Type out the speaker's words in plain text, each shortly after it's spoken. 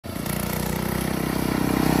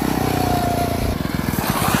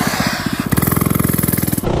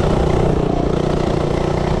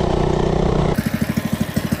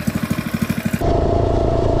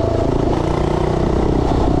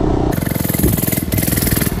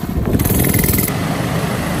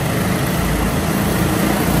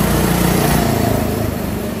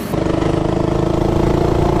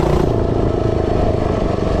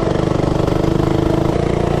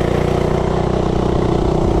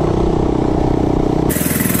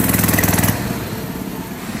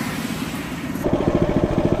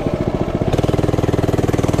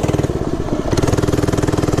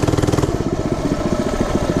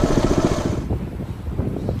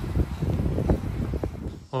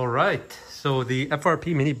All right, so the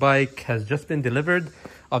FRP mini bike has just been delivered.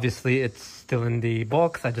 Obviously, it's still in the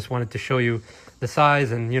box. I just wanted to show you the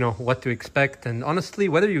size and what to expect. And honestly,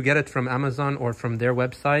 whether you get it from Amazon or from their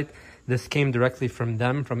website, this came directly from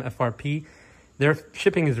them, from FRP. Their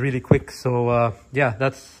shipping is really quick, so yeah,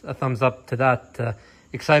 that's a thumbs up to that.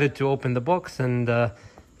 Excited to open the box and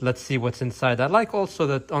let's see what's inside. I like also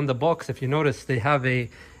that on the box, if you notice, they have a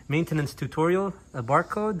maintenance tutorial, a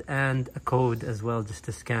barcode, and a code as well just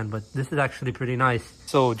to scan. But this is actually pretty nice.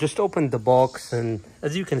 So just opened the box, and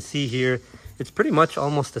as you can see here, it's pretty much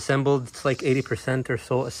almost assembled. It's like 80% or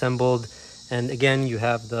so assembled. And again, you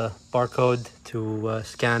have the barcode to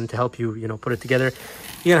scan to help you, put it together.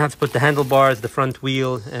 You're gonna have to put the handlebars, the front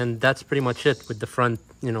wheel, and that's pretty much it with the front,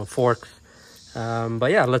 forks.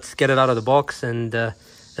 But yeah, let's get it out of the box and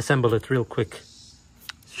assemble it real quick.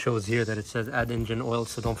 Shows here that it says add engine oil,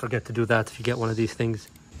 so don't forget to do that if you get one of these things.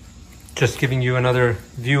 Just giving you another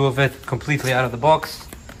view of it completely out of the box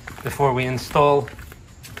before we install.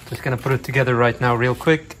 Just gonna put it together right now real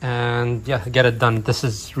quick and yeah, get it done. This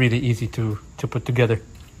is really easy to put together.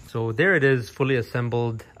 So there it is, fully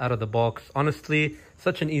assembled out of the box. Honestly,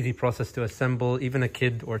 such an easy process to assemble. Even a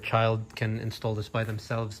kid or child can install this by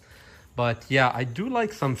themselves. But yeah, I do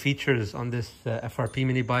like some features on this FRP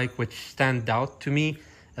mini bike which stand out to me.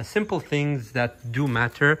 Simple things that do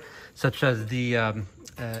matter, such as the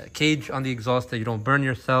cage on the exhaust that you don't burn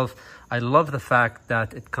yourself. I love the fact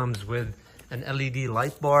that it comes with an LED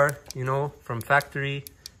light bar, from factory.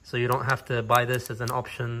 So you don't have to buy this as an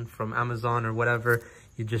option from Amazon or whatever.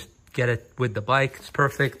 You just get it with the bike. It's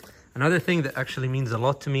perfect. Another thing that actually means a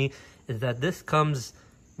lot to me is that this comes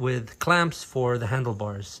with clamps for the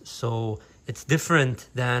handlebars. So it's different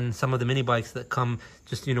than some of the mini bikes that come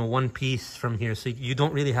just, one piece from here. So you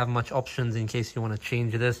don't really have much options in case you want to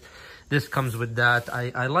change this. This comes with that.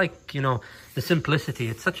 I like, the simplicity.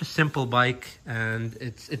 It's such a simple bike and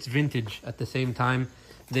it's vintage at the same time.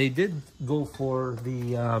 They did go for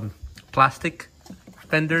the plastic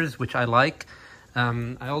fenders, which I like.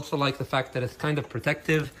 I also like the fact that it's kind of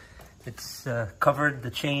protective. It's covered,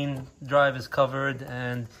 the chain drive is covered,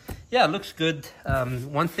 and yeah, it looks good.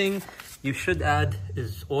 One thing you should add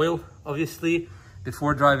is oil, obviously,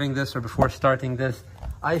 before driving this or before starting this.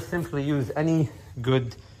 I simply use any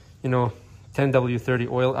good, 10W30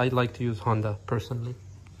 oil. I like to use Honda personally.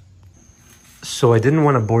 So I didn't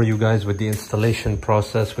want to bore you guys with the installation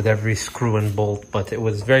process with every screw and bolt, but it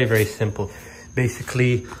was very, very simple.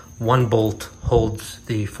 Basically, one bolt holds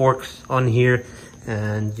the forks on here,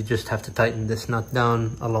 and you just have to tighten this nut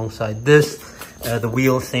down alongside this. The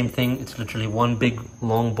wheel, same thing. It's literally one big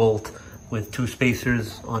long bolt with two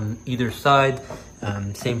spacers on either side.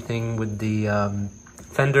 Same thing with the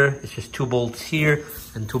fender. It's just two bolts here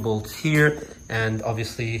and two bolts here, and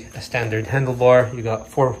obviously a standard handlebar. You got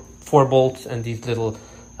four bolts and these little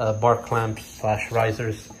bar clamps slash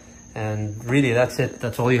risers, and really that's it.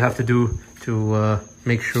 That's all you have to do to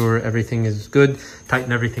make sure everything is good.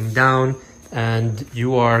 Tighten everything down and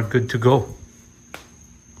you are good to go.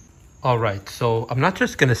 All right, so I'm not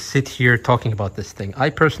just gonna sit here talking about this thing. I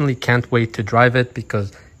personally can't wait to drive it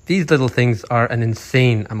because these little things are an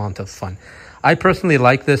insane amount of fun. I personally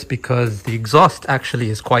like this because the exhaust actually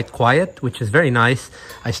is quite quiet, which is very nice.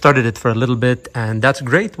 I started it for a little bit, and that's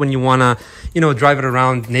great when you wanna, drive it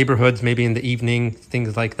around neighborhoods, maybe in the evening,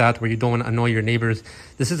 things like that, where you don't wanna annoy your neighbors.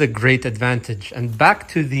 This is a great advantage. And back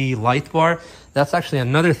to the light bar, that's actually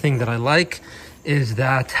another thing that I like, is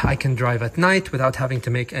that I can drive at night without having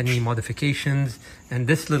to make any modifications. And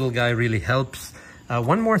this little guy really helps.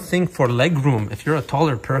 One more thing for leg room. If you're a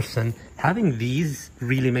taller person, having these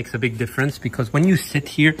really makes a big difference, because when you sit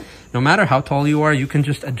here, no matter how tall you are, you can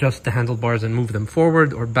just adjust the handlebars and move them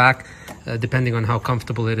forward or back, depending on how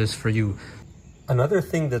comfortable it is for you. Another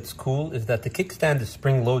thing that's cool is that the kickstand is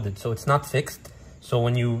spring-loaded, so it's not fixed. So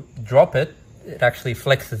when you drop it, it actually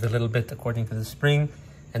flexes a little bit according to the spring,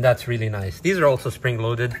 and that's really nice. These are also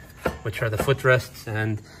spring-loaded, which are the footrests,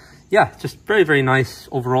 and yeah, just very, very nice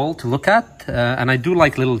overall to look at. And I do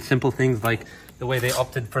like little simple things like the way they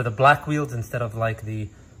opted for the black wheels instead of like the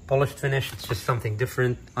polished finish. It's just something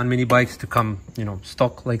different on mini bikes to come,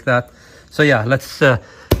 stock like that. So yeah,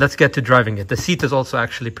 let's get to driving it. The seat is also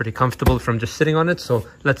actually pretty comfortable from just sitting on it. So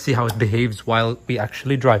let's see how it behaves while we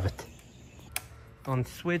actually drive it. On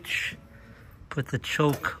switch, put the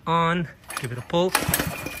choke on, give it a pull.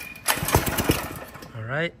 All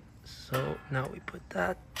right, so now we put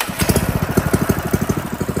that.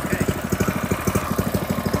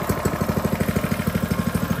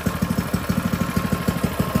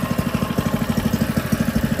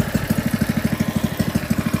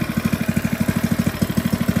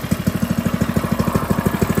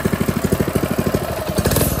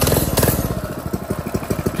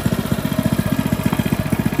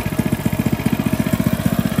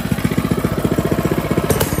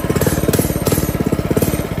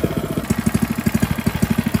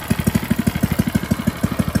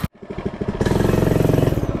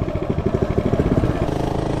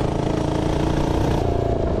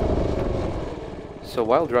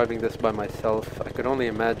 while driving this by myself, I could only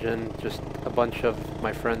imagine just a bunch of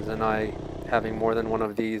my friends and I having more than one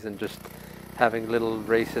of these and just having little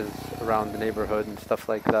races around the neighborhood and stuff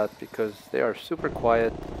like that, because they are super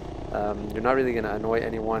quiet. You're not really going to annoy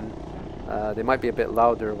anyone. They might be a bit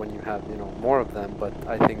louder when you have, you know, more of them, but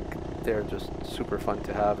I think they're just super fun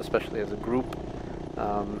to have, especially as a group.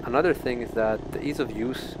 Another thing is that the ease of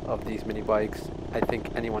use of these mini bikes, I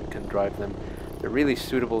think anyone can drive them. They're really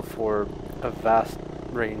suitable for a vast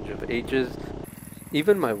range of ages.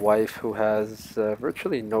 Even my wife, who has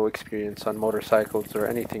virtually no experience on motorcycles or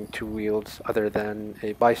anything two wheels other than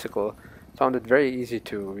a bicycle, found it very easy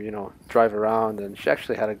to, you know, drive around, and she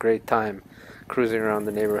actually had a great time cruising around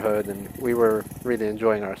the neighborhood, and we were really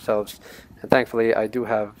enjoying ourselves. And thankfully, I do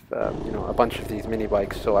have, you know, a bunch of these mini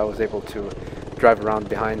bikes, so I was able to drive around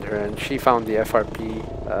behind her, and she found the FRP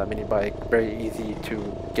mini bike very easy to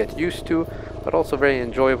get used to, but also very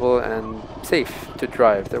enjoyable and safe to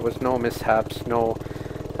drive. There was no mishaps, no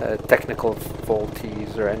technical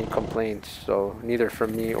faulties or any complaints, so neither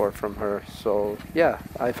from me or from her. So yeah,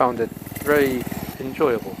 I found it very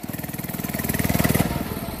enjoyable.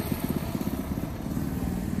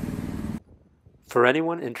 For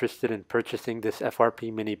anyone interested in purchasing this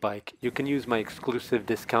FRP mini bike, you can use my exclusive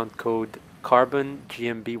discount code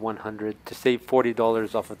CARBONGMB100 to save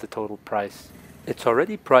 $40 off of the total price. It's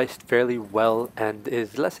already priced fairly well and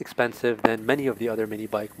is less expensive than many of the other mini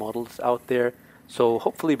bike models out there, so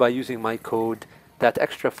hopefully by using my code, that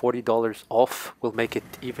extra $40 off will make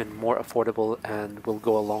it even more affordable and will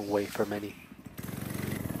go a long way for many.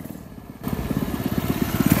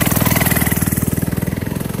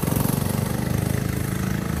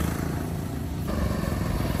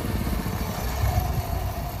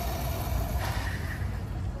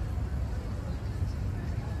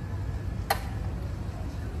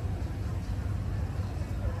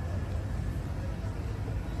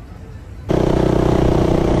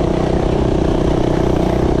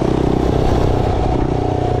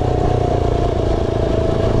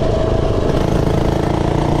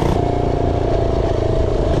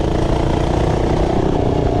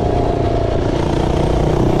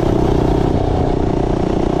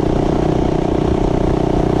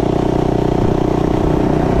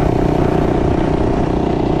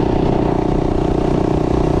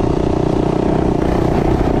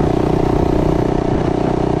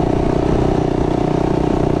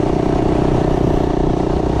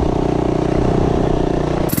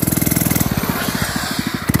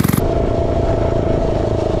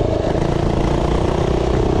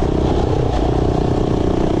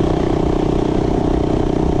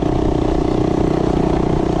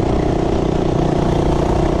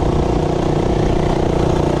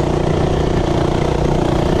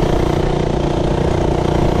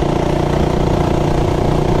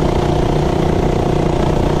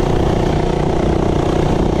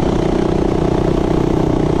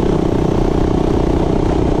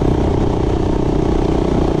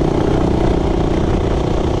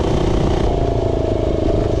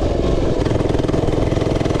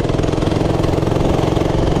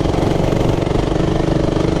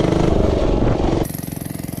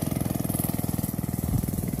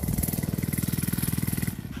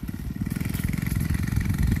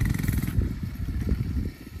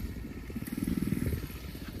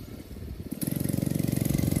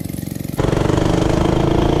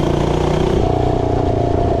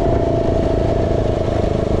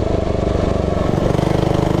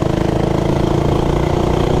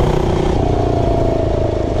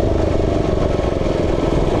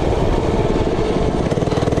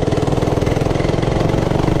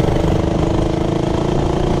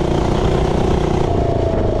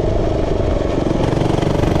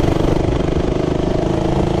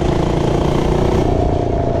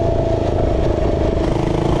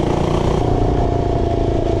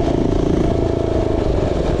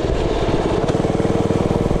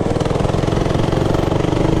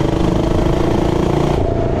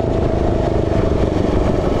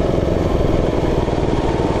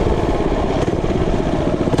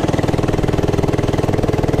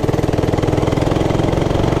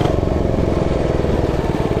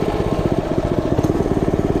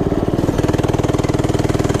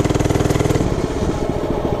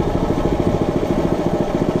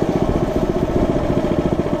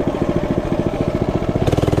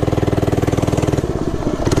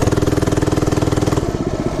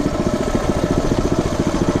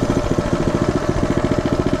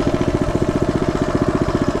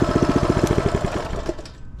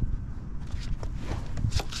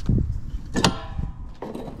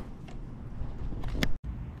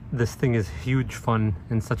 This thing is huge fun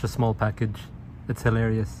in such a small package. It's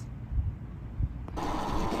hilarious.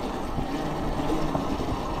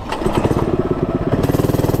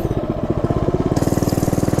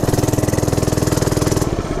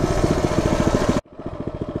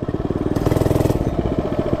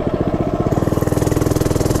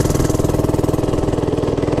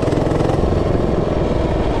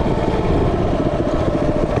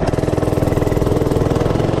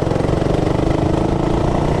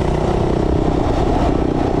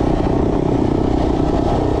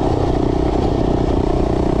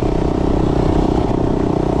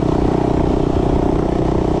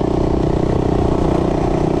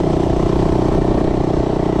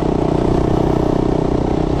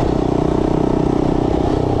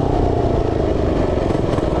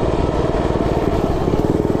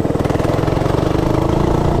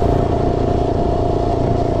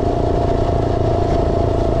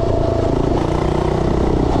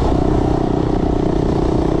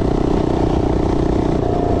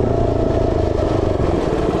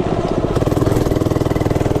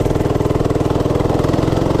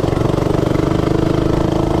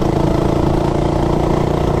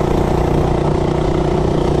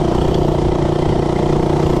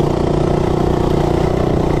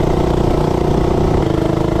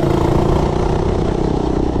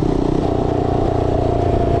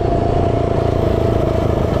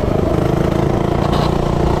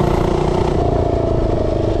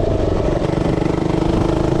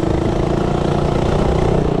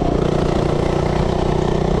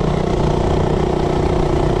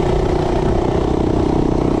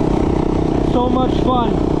 so much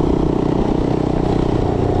fun.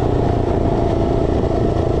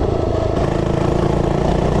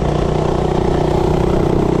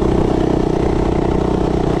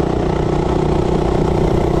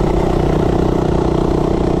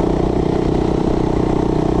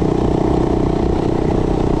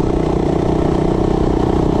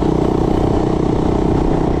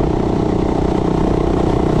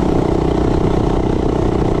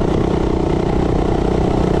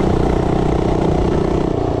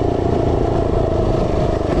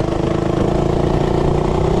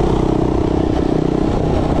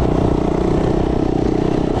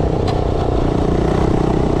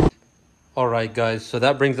 All right, guys, so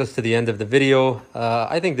that brings us to the end of the video.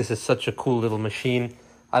 I think this is such a cool little machine.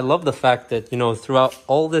 I love the fact that, you know, throughout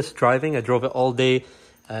all this driving, I drove it all day,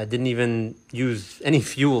 didn't even use any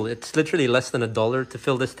fuel. It's literally less than $1 to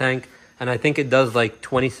fill this tank. And I think it does like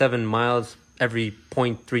 27 miles every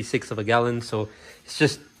 0.36 of a gallon. So it's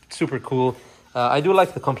just super cool. I do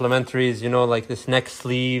like the complementaries, you know, like this neck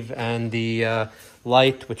sleeve and the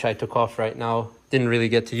light, which I took off right now. Didn't really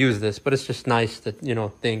get to use this, but it's just nice that, you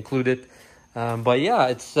know, they include it. But yeah,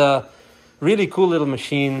 it's a really cool little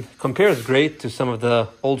machine. Compares great to some of the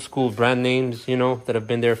old school brand names, you know, that have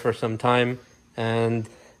been there for some time. And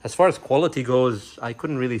as far as quality goes, I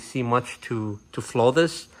couldn't really see much to flaw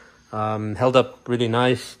this. Held up really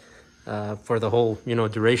nice for the whole, you know,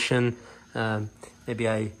 duration. Maybe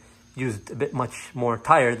I used a bit much more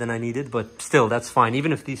tire than I needed, but still, that's fine.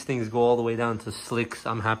 Even if these things go all the way down to slicks,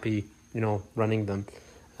 I'm happy, you know, running them.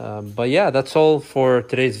 But yeah, that's all for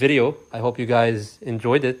today's video. I hope you guys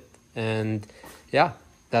enjoyed it. And yeah,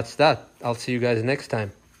 that's that. I'll see you guys next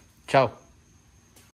time. Ciao.